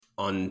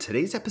On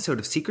today's episode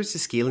of Secrets to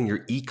Scaling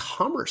Your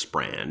E-commerce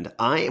Brand,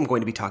 I am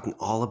going to be talking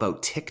all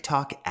about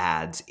TikTok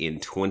ads in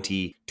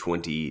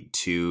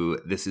 2022.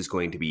 This is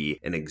going to be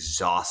an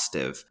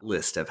exhaustive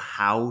list of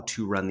how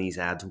to run these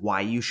ads,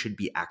 why you should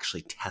be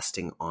actually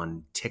testing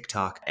on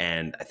TikTok,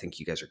 and I think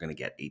you guys are going to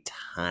get a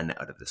ton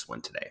out of this one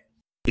today.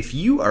 If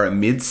you are a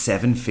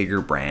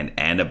mid-seven-figure brand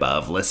and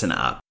above, listen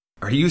up.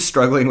 Are you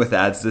struggling with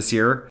ads this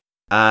year?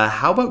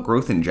 How about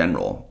growth in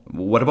general?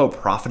 What about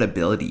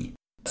profitability?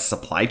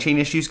 Supply chain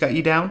issues got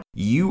you down?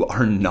 You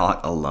are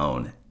not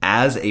alone.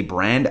 As a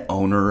brand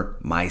owner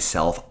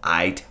myself,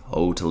 I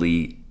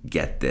totally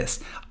get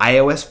this.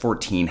 iOS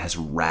 14 has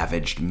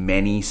ravaged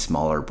many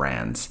smaller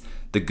brands.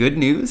 The good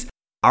news,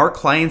 our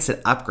clients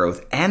at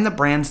Upgrowth and the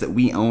brands that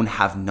we own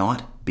have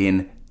not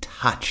been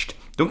touched.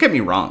 Don't get me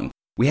wrong.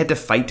 We had to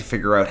fight to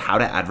figure out how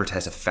to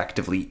advertise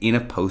effectively in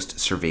a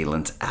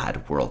post-surveillance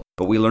ad world.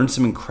 But we learned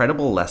some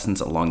incredible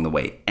lessons along the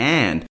way,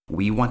 and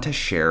we want to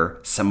share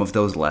some of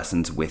those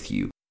lessons with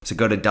you. So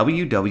go to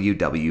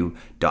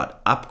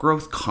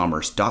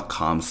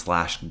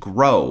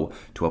www.upgrowthcommerce.com/grow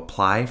to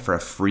apply for a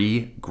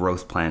free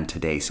growth plan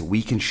today so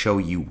we can show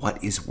you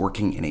what is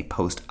working in a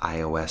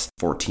post-iOS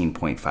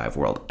 14.5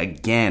 world.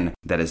 Again,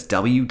 that is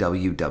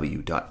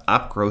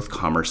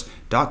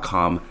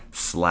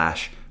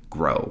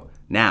www.upgrowthcommerce.com/grow.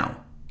 Now,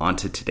 on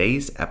to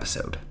today's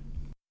episode.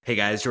 Hey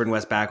guys, Jordan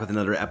West back with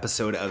another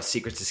episode of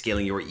Secrets to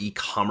Scaling Your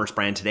E-commerce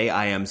Brand. Today,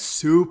 I am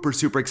super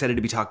excited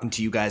to be talking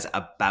to you guys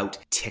about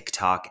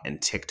TikTok and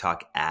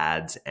TikTok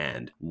ads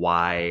and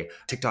why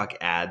TikTok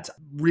ads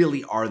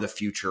really are the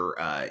future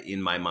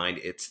in my mind.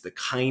 It's the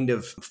kind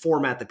of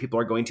format that people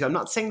are going to. I'm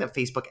not saying that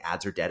Facebook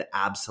ads are dead.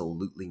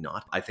 Absolutely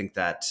not. I think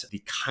that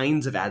the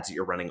kinds of ads that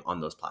you're running on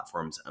those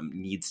platforms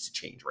needs to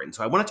change, right? And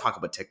so I want to talk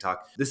about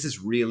TikTok. This is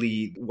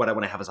really what I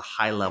want to have as a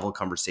high-level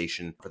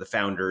conversation for the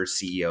founders,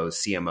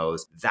 CEOs,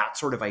 CMOs, that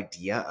sort of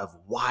idea of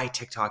why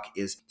TikTok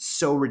is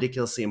so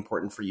ridiculously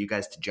important for you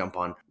guys to jump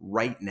on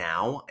right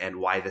now and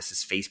why this is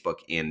Facebook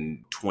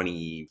in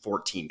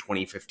 2014,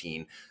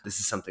 2015.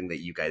 This is something that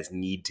you guys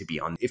need to be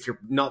on. If you're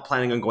not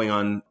planning on going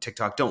on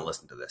TikTok, don't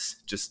listen to this.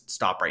 Just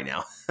stop right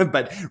now.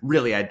 But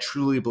really, I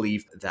truly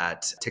believe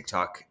that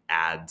TikTok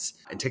ads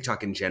and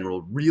TikTok in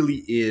general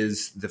really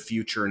is the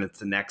future, and it's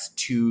the next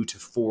 2 to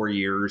 4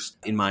 years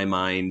in my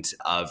mind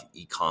of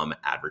e-com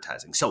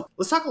advertising. So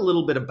let's talk a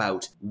little bit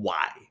about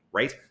why.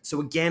 Right?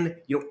 So again,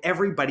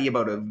 everybody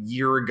about a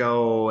year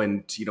ago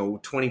and,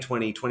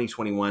 2020,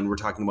 2021, we're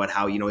talking about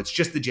how, it's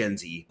just the Gen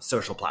Z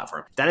social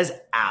platform. That has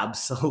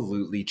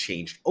absolutely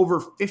changed. Over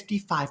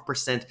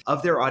 55%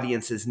 of their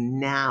audience is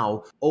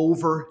now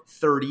over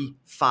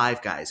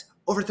 35, guys.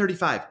 Over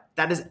 35.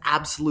 That is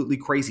absolutely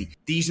crazy.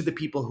 These are the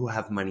people who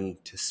have money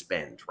to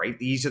spend, right?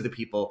 These are the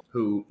people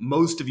who,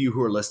 most of you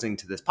who are listening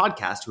to this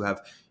podcast who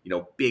have,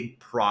 big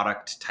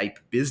product type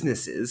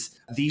businesses,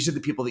 these are the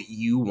people that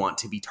you want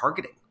to be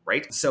targeting.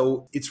 Right?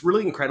 So it's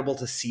really incredible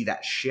to see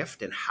that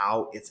shift and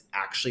how it's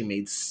actually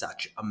made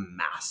such a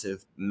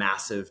massive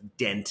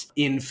dent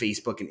in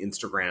Facebook and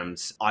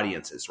Instagram's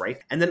audiences, right?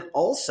 And then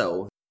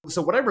also, so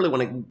what I really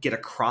want to get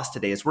across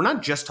today is we're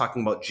not just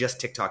talking about just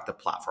TikTok, the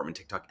platform, and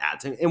TikTok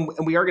ads. And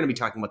we are going to be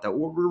talking about that.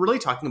 What we're really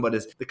talking about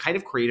is the kind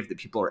of creative that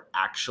people are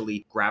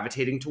actually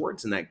gravitating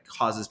towards and that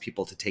causes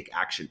people to take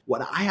action.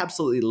 What I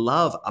absolutely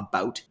love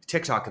about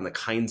TikTok and the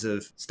kinds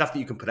of stuff that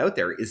you can put out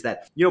there is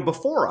that,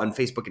 before on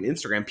Facebook and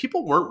Instagram,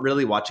 people weren't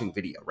really watching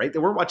video, right? They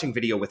weren't watching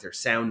video with their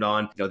sound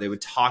on. They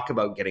would talk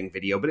about getting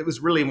video, but it was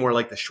really more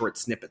like the short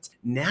snippets.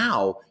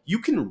 Now you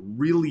can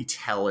really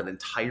tell an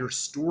entire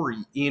story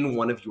in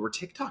one of your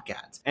TikTok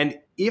ads. And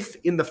if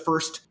in the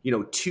first,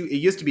 it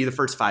used to be the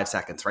first 5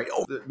 seconds, right?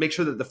 Oh, make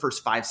sure that the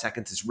first 5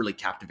 seconds is really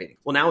captivating.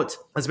 Well, now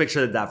let's make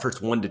sure that that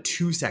first 1 to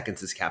 2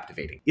 seconds is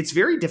captivating. It's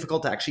very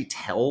difficult to actually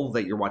tell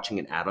that you're watching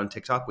an ad on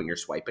TikTok when you're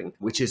swiping,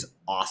 which is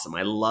awesome.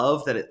 I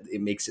love that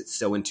it makes it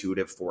so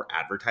intuitive for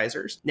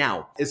advertisers.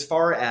 Now, as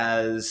far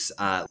as,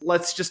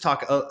 let's just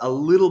talk a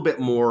little bit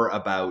more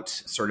about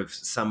sort of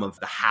some of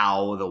the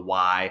how, the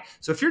why.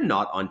 So if you're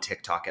not on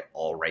TikTok at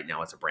all right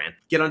now as a brand,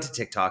 get onto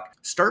TikTok,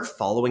 start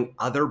following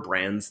other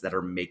brands that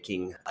are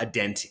making a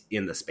dent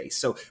in the space.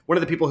 So one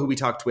of the people who we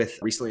talked with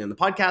recently on the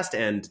podcast,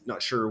 and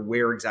not sure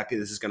where exactly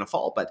this is going to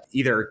fall, but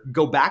either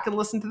go back and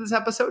listen to this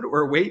episode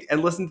or wait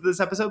and listen to this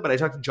episode. But I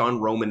talked to John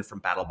Roman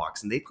from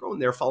BattleBox, and they've grown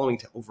their following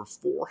to over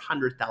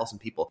 400,000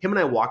 people. Him and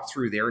I walked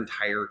through their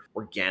entire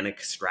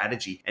organic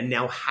strategy and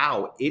now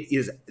how it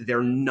is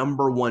their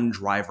number one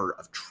driver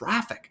of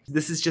traffic.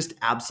 This is just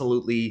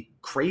absolutely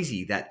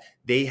crazy that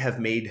they have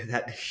made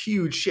that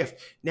huge shift.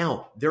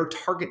 Now, their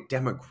target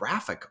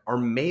demographic are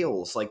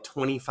males like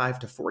 25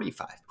 to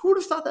 45. Who would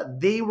have thought that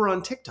they were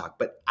on TikTok?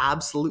 But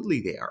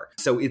absolutely they are.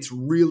 So it's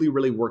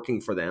really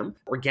working for them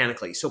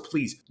organically. So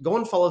please go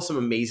and follow some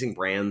amazing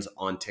brands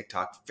on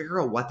TikTok.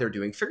 Figure out what they're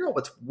doing. Figure out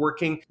what's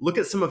working. Look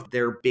at some of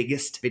their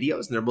biggest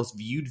videos and their most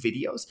viewed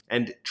videos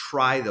and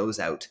try those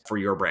out for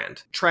your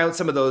brand. Try out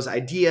some of those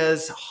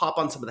ideas, hop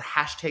on some of the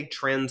hashtag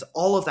trends,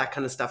 all of that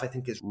kind of stuff I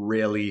think is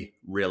really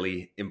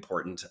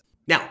important.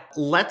 Now,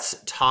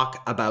 let's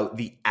talk about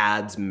the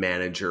ads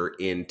manager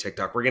in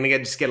TikTok. We're going to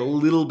just get a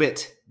little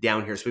bit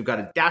down here. So we've got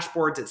a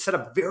dashboard. It's set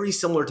up very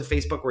similar to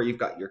Facebook, where you've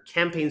got your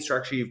campaign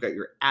structure, you've got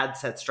your ad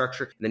set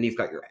structure, and then you've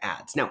got your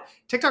ads. Now,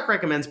 TikTok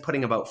recommends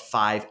putting about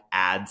 5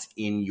 ads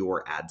in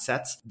your ad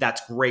sets.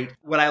 That's great.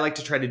 What I like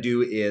to try to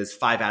do is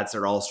 5 ads that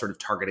are all sort of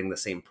targeting the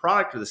same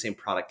product or the same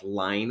product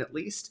line at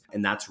least.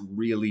 And that's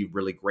really,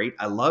 really great.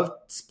 I love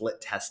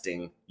split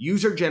testing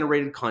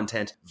user-generated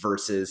content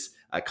versus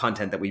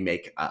content that we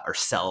make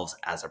ourselves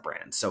as a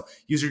brand. So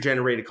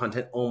user-generated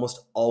content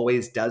almost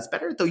always does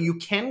better, though you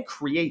can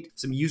create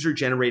some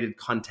user-generated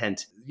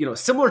content,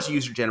 similar to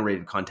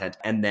user-generated content,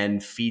 and then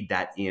feed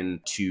that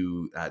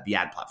into the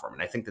ad platform.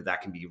 And I think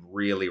that can be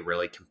really,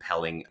 really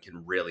compelling,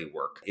 can really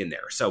work in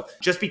there. So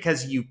just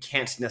because you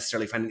can't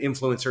necessarily find an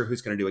influencer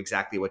who's going to do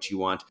exactly what you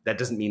want, that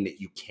doesn't mean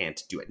that you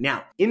can't do it.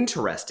 Now,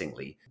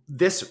 interestingly,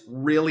 this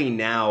really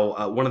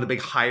now, one of the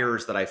big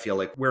hires that I feel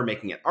like we're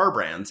making at our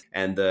brands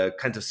and the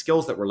kinds of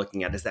skills that we're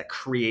looking at is that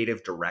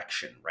creative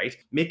direction, right?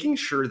 Making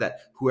sure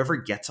that whoever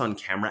gets on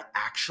camera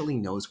actually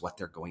knows what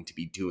they're going to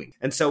be doing.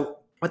 And so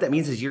what that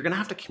means is you're going to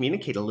have to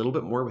communicate a little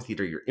bit more with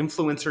either your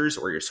influencers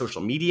or your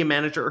social media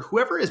manager or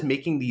whoever is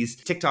making these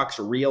TikToks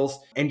or Reels,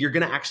 and you're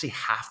going to actually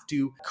have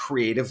to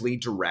creatively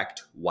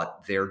direct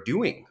what they're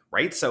doing,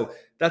 right? So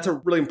that's a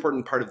really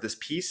important part of this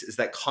piece, is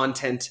that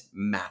content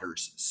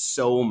matters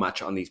so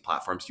much on these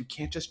platforms. You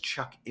can't just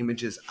chuck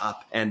images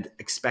up and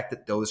expect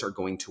that those are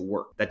going to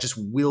work. That just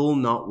will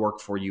not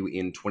work for you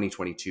in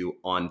 2022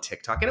 on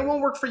TikTok. And it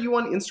won't work for you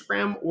on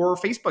Instagram or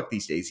Facebook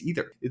these days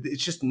either.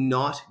 It's just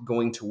not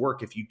going to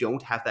work. If you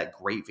don't have that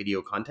great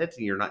video content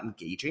and you're not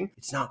engaging,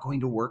 it's not going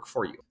to work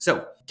for you.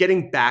 So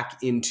getting back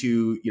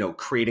into,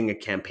 creating a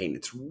campaign,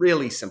 it's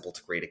really simple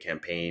to create a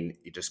campaign.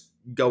 You just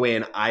go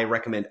in. I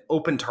recommend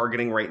open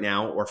targeting right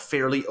now, or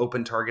fairly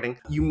open targeting.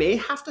 You may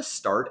have to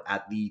start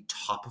at the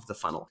top of the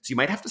funnel. So you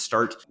might have to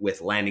start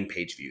with landing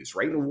page views,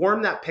 right? And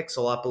warm that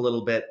pixel up a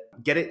little bit,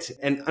 get it.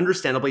 And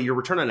understandably, your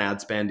return on ad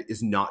spend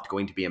is not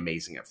going to be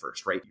amazing at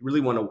first, right? You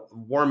really want to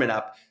warm it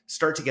up,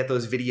 start to get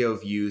those video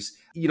views.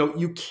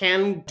 You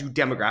can do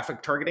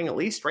demographic targeting at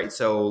least, right?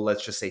 So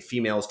let's just say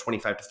females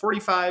 25 to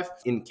 45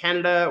 in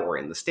Canada or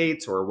in the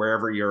States or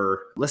wherever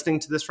you're listening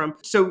to this from.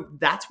 So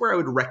that's where I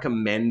would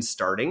recommend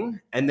starting,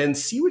 and then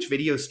see which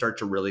videos start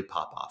to really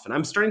pop off. And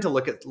I'm starting to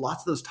look at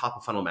lots of those top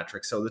of funnel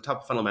metrics. So the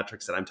top of funnel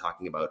metrics that I'm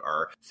talking about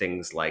are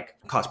things like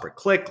cost per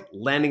click,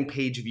 landing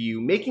page view,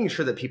 making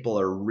sure that people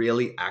are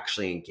really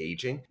actually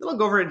engaging. Then I'll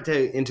go over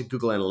into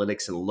Google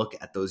Analytics and look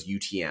at those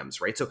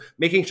UTMs, right? So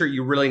making sure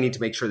you really need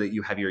to make sure that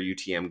you have your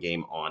UTM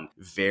game on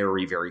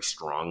very, very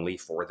strongly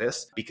for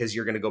this, because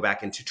you're going to go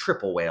back into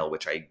Triple Whale,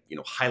 which I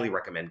highly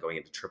recommend going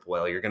into Triple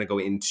Whale. You're going to go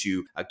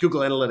into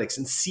Google Analytics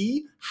and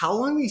see how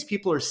long these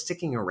people are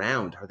sticking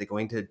around. Are they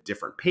going to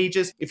different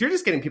pages? If you're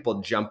just getting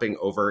people jumping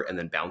over and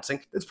then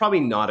bouncing, that's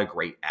probably not a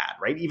great ad,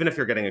 right? Even if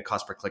you're getting a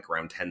cost per click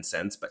around 10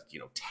 cents, but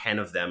 10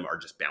 of them are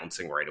just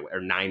bouncing right away, or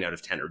 9 out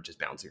of 10 are just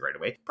bouncing right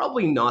away,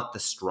 probably not the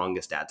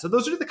strongest ad. So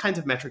those are the kinds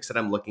of metrics that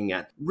I'm looking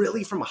at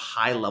really from a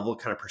high level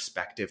kind of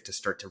perspective to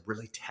start to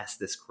really test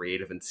this creative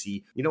and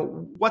see,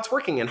 what's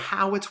working and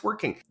how it's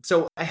working.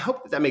 So I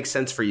hope that makes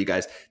sense for you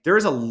guys. There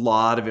is a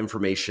lot of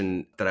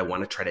information that I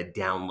want to try to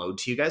download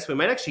to you guys. We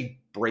might actually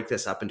break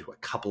this up into a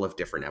couple of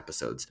different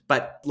episodes,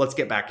 but let's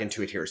get back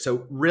into it here.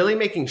 So really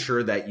making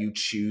sure that you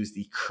choose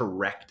the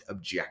correct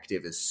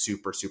objective is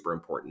super, super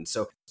important.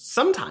 So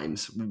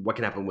sometimes what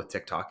can happen with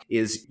TikTok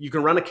is you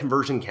can run a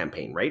conversion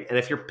campaign, right? And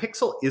if your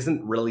pixel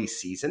isn't really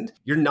seasoned,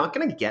 you're not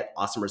going to get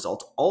awesome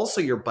results. Also,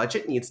 your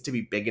budget needs to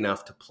be big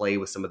enough to play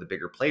with some of the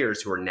bigger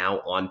players who are now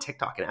on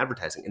TikTok and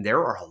advertising. And there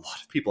are a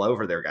lot of people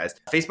over there, guys.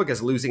 Facebook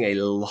is losing a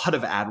lot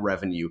of ad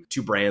revenue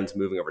to brands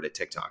moving over to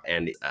TikTok.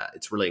 And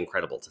it's really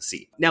incredible to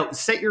see. Now,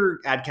 set your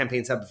ad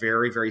campaigns up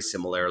very, very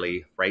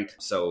similarly, right?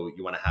 So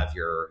you want to have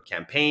your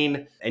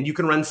campaign, and you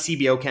can run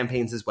CBO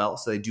campaigns as well.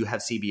 So they do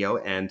have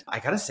CBO. And I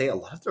got to say, a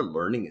lot of their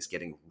learning is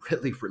getting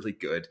really, really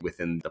good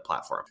within the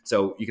platform.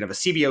 So you can have a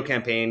CBO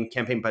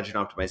campaign budget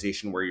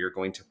optimization, where you're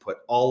going to put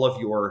all of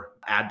your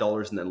ad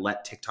dollars and then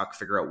let TikTok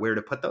figure out where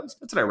to put those.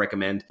 That's what I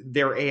recommend.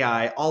 Their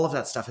AI, all of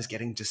that stuff is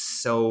getting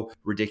just so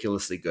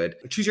ridiculously good.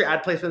 Choose your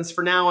ad placements.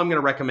 For now, I'm going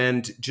to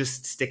recommend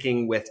just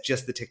sticking with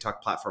just the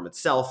TikTok platform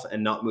itself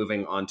and not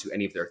moving on to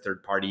any of their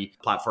third-party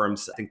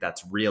platforms. I think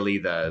that's really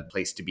the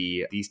place to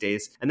be these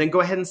days. And then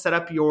go ahead and set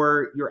up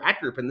your ad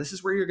group. And this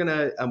is where you're going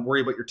to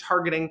worry about your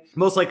targeting.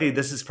 Most likely,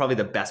 this is probably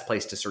the best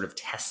place to sort of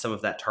test some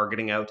of that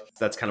targeting out.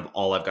 That's kind of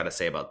all I've got to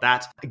say about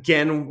that.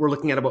 Again, we're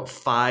looking at about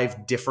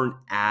 5 different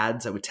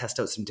ads. I would test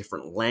out some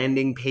different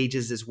landing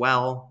pages as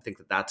well. I think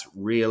that that's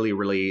really,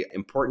 really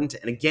important.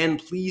 And again,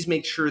 please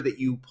make sure that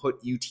you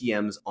put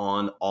UTMs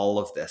on all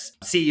of this.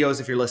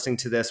 CEOs, if you're listening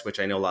to this, which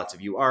I know lots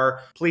of you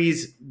are,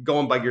 please go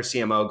and bug your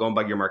CMO, go and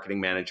bug your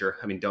marketing manager.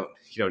 I mean,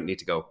 you don't need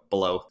to go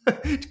below.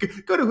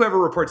 Go to whoever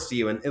reports to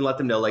you and let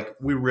them know, like,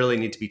 we really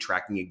need to be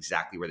tracking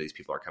exactly where these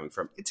people are coming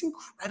from. It's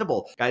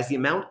incredible, guys, the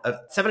amount of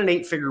 7 and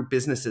 8 figure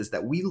businesses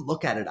that we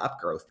look at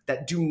Upgrowth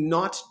that do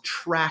not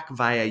track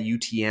via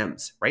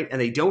UTMs, right? And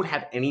they don't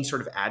have any any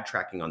sort of ad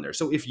tracking on there.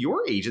 So if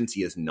your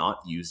agency is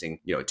not using,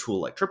 a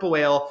tool like Triple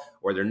Whale,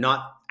 or they're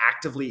not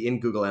actively in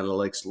Google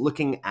Analytics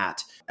looking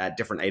at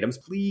different items,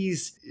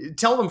 please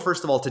tell them,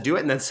 first of all, to do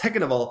it. And then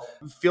second of all,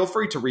 feel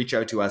free to reach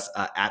out to us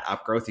at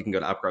Upgrowth. You can go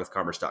to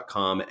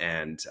upgrowthcommerce.com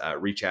and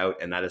reach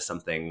out. And that is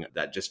something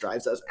that just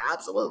drives us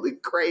absolutely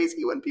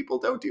crazy when people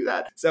don't do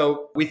that.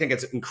 So we think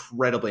it's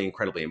incredibly,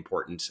 incredibly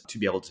important to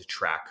be able to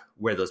track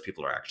where those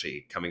people are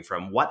actually coming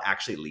from, what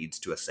actually leads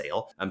to a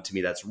sale. To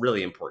me, that's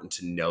really important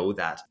to know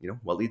that,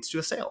 what leads to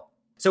a sale.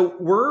 So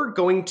we're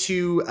going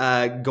to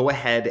go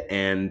ahead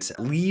and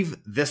leave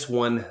this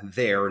one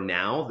there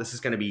now. This is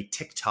going to be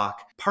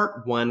TikTok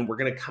part 1. We're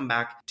going to come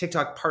back,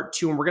 TikTok part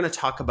 2, and we're going to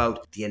talk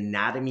about the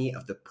anatomy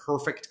of the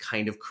perfect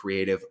kind of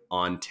creative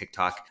on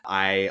TikTok.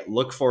 I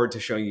look forward to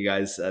showing you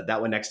guys that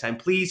one next time.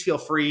 Please feel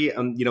free,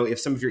 if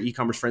some of your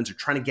e-commerce friends are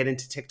trying to get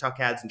into TikTok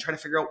ads and trying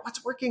to figure out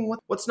what's working,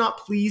 what's not,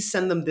 please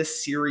send them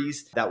this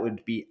series. That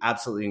would be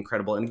absolutely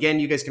incredible. And again,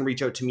 you guys can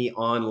reach out to me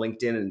on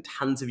LinkedIn, and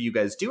tons of you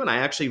guys do. And I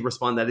actually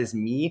respond. That is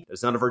me.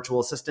 There's not a virtual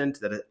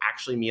assistant. That is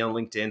actually me on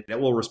LinkedIn. That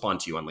will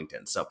respond to you on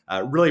LinkedIn. So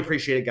really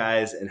appreciate it,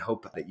 guys, and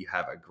hope that you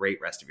have a great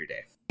rest of your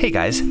day. Hey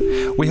guys,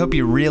 we hope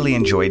you really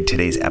enjoyed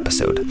today's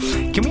episode.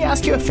 Can we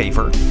ask you a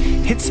favor?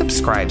 Hit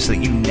subscribe so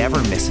that you never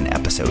miss an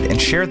episode,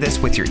 and share this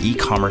with your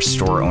e-commerce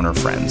store owner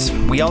friends.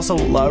 We also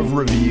love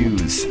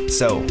reviews.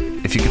 So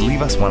if you could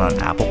leave us one on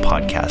Apple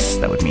Podcasts,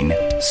 that would mean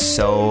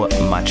so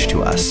much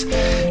to us.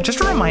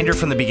 Just a reminder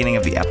from the beginning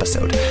of the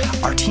episode,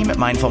 our team at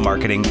Mindful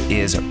Marketing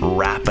is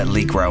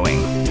rapidly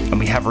growing, and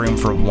we have room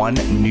for one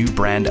new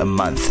brand a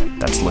month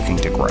that's looking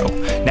to grow.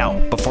 Now,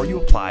 before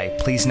you apply,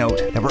 please note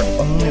that we're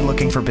only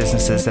looking for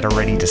businesses that are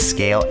ready to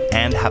scale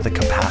and have the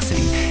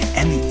capacity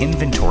and the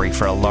inventory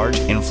for a large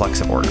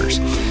influx of orders.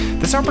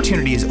 This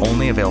opportunity is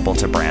only available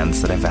to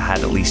brands that have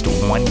had at least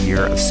 1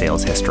 year of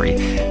sales history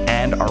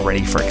and are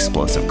ready for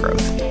explosive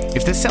growth.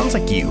 If this sounds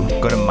like you,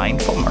 go to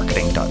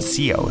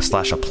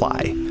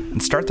mindfulmarketing.co/apply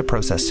and start the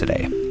process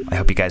today. I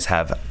hope you guys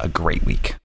have a great week.